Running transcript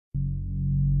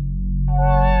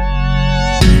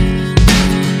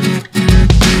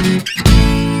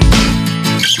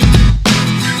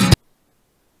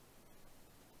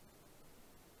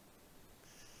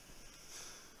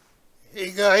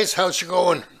Guys, how's it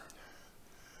going?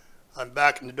 I'm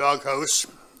back in the doghouse.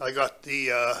 I got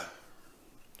the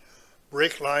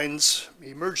brake lines,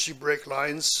 emergency brake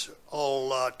lines,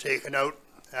 all taken out,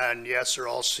 and yes, they're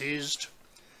all seized,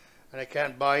 and I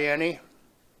can't buy any.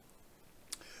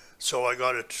 So I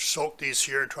got to soak these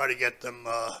here and try to get them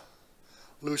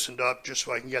loosened up just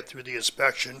so I can get through the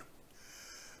inspection.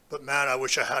 But man, I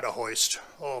wish I had a hoist.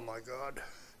 Oh my God.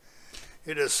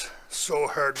 It is so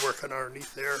hard working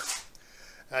underneath there.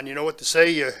 And you know what they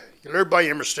say, you learn by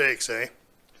your mistakes, eh?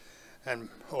 And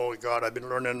oh God, I've been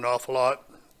learning an awful lot,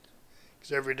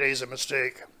 because every day's a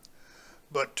mistake.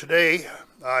 But today,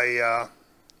 I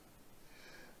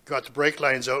got the brake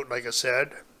lines out, like I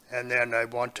said, and then I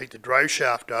want to take the drive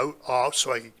shaft off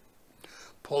so I can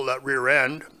pull that rear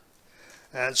end.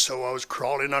 And so I was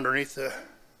crawling underneath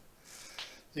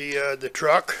the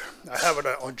truck. I have it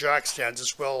on jack stands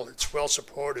as well. It's well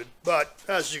supported, but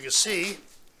as you can see,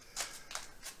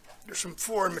 there's some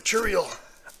foreign material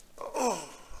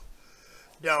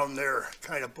down there,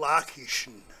 kind of blackish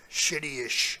and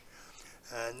shitty-ish.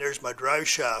 And there's my drive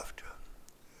shaft.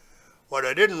 What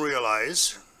I didn't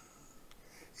realize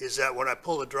is that when I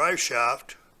pull the drive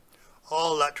shaft,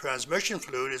 all that transmission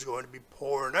fluid is going to be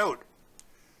pouring out.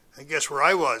 And guess where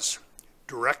I was?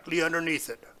 Directly underneath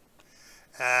it.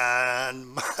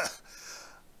 And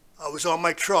I was on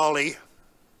my trolley,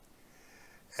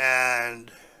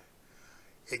 and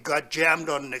it got jammed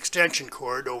on an extension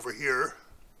cord over here,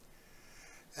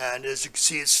 and as you can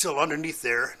see, it's still underneath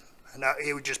there, and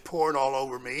it was just pouring all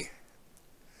over me,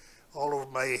 all over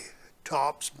my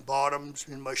tops, bottoms,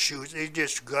 and my shoes. It was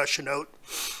just gushing out.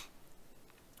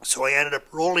 So I ended up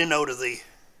rolling out of the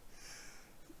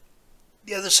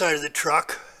other side of the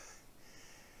truck,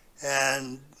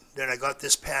 and then I got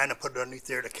this pan and put it underneath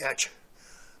there to catch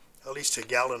at least a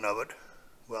gallon of it.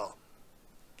 Well,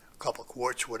 couple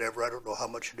quarts, whatever, I don't know how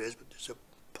much it is, but there's a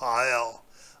pile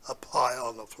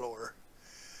on the floor.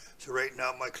 So right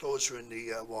now my clothes are in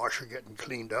the washer getting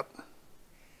cleaned up.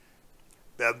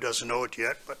 Bev doesn't know it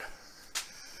yet, but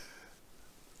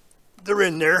they're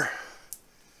in there.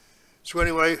 So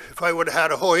anyway, if I would have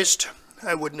had a hoist,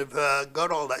 I wouldn't have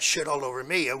got all that shit all over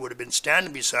me. I would have been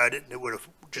standing beside it and it would have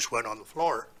just went on the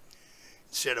floor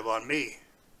instead of on me.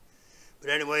 But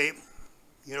anyway,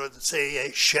 you know, they say,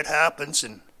 hey, shit happens,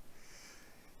 and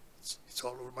it's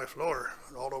all over my floor,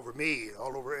 and all over me,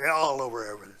 all over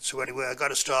everything. So anyway, I got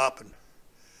to stop and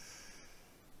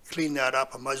clean that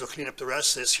up. I might as well clean up the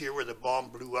rest of this here where the bomb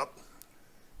blew up,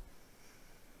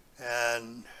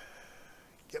 and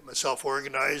get myself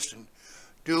organized and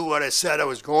do what I said I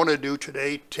was going to do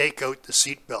today, take out the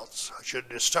seat belts. I should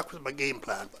have just stuck with my game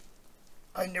plan, but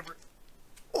I never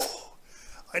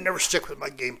stick with my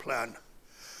game plan.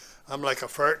 I'm like a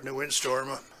fart in a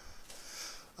windstorm.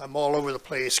 I'm all over the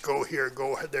place. Go here,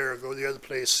 go there, go the other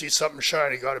place. See something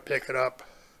shiny, got to pick it up.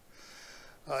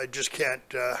 I just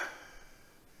can't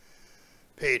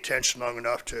pay attention long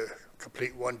enough to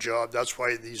complete one job. That's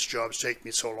why these jobs take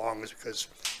me so long, is because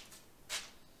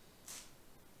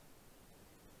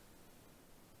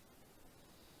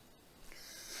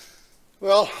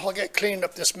well, I'll get cleaned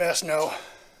up this mess now,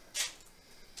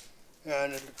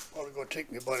 and it'll probably go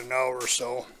take me about an hour or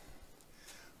so.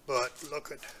 But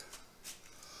look at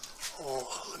all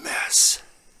the mess.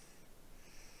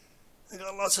 I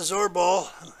got lots of Zorbol,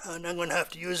 and I'm going to have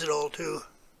to use it all too.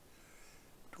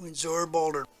 Between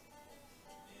Zorbol or...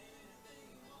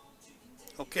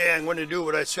 Okay, I'm going to do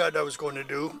what I said I was going to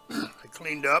do. I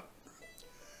cleaned up,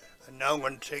 and now I'm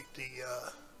going to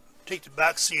take the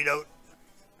back seat out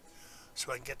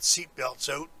so I can get the seat belts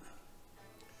out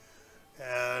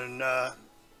and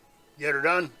get her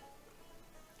done.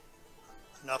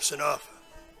 Enough's enough.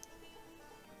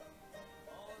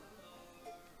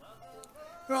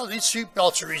 Well, these seat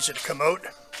belts are easy to come out.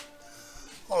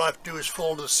 All I have to do is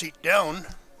fold the seat down.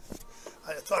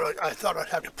 I thought I'd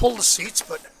have to pull the seats,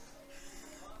 but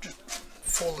just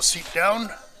fold the seat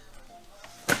down,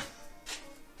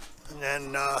 and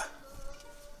then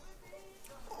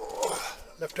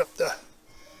lift up the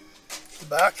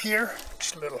back here,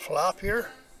 just a little flap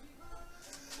here.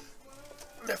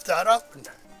 Lift that up, and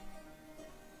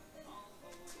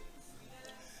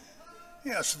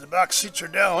yeah, so the back seats are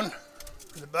down.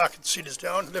 The back of the seat is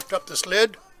down. Lift up this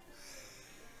lid,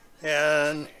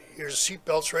 and here's the seat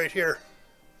belts right here.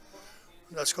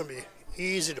 That's going to be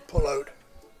easy to pull out.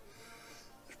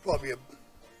 There's probably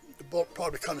the bolt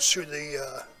probably comes through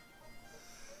the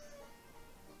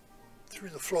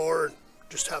floor, and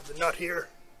just have the nut here.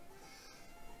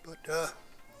 But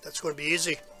that's going to be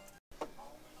easy.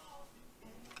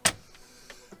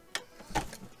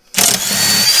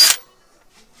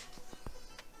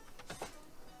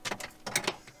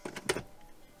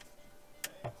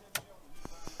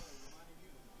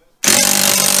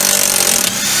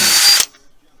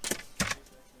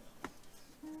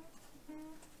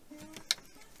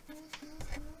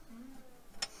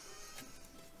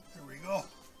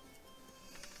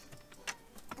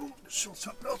 still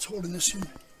something else holding this in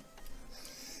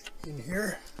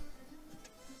here.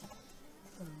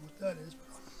 I don't know what that is.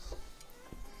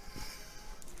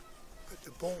 Got the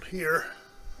bolt here.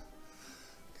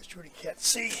 Guess you really can't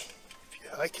see.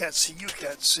 I can't see, you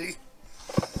can't see.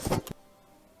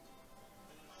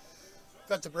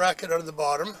 Got the bracket out of the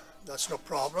bottom. That's no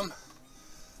problem.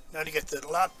 Now to get the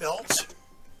lap belt.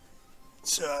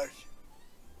 It's there's a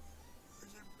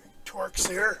big Torx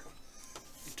there.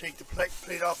 You take the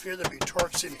plate off here. There'll be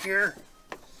Torx in here.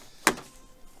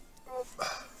 Oh.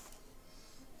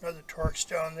 Another Torx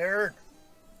down there.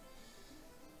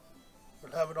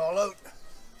 We'll have it all out.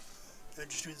 Then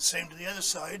just do the same to the other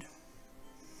side,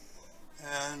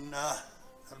 and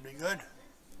that'll be good.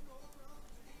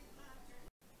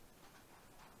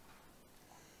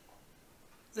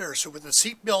 There, so with the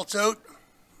seat belts out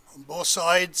on both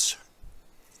sides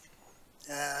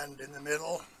and in the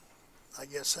middle, I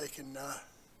guess I can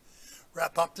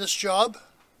wrap up this job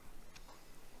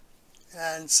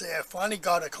and say I finally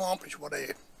got accomplished what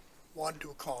I wanted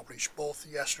to accomplish both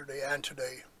yesterday and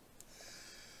today.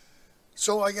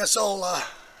 So I guess I'll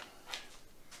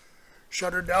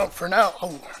shut her down for now.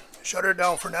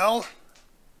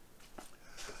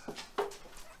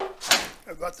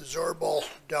 I've got the Zorbol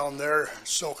down there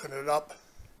soaking it up.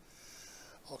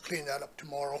 I'll clean that up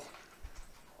tomorrow.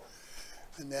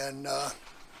 And then I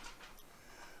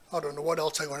don't know what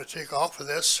else I want to take off of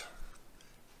this.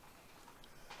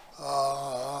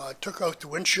 I took out the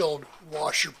windshield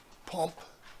washer pump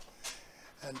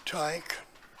and tank.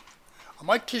 I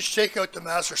might just take out the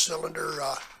master cylinder,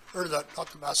 or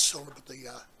not the master cylinder, but the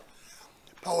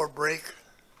power brake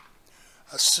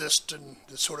assist and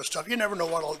this sort of stuff. You never know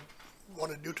what I'll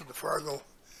want to do to the Fargo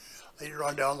later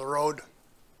on down the road.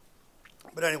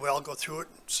 But anyway, I'll go through it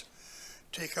and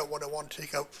take out what I want to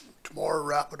take out tomorrow,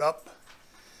 wrap it up.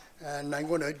 And I'm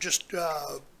going to just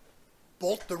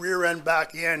bolt the rear end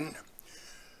back in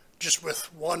just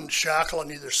with one shackle on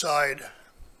either side,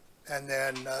 and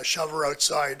then shove her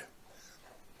outside,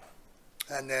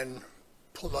 and then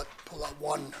pull that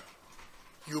one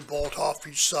U-bolt off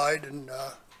each side and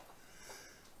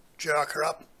jack her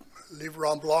up, leave her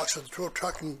on blocks so the tow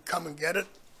truck can come and get it,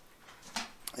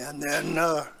 and then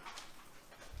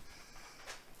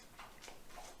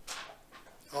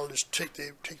I'll just take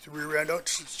the rear end out,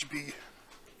 since it'll be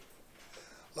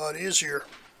a lot easier,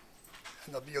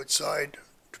 and I'll be outside.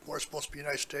 Tomorrow's supposed to be a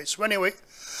nice day. So anyway,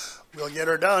 we'll get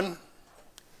her done.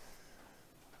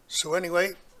 So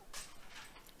anyway,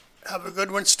 have a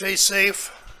good one. Stay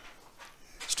safe.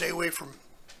 Stay away from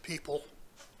people.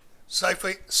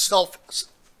 Self-isolate.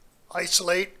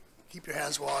 Keep your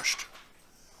hands washed.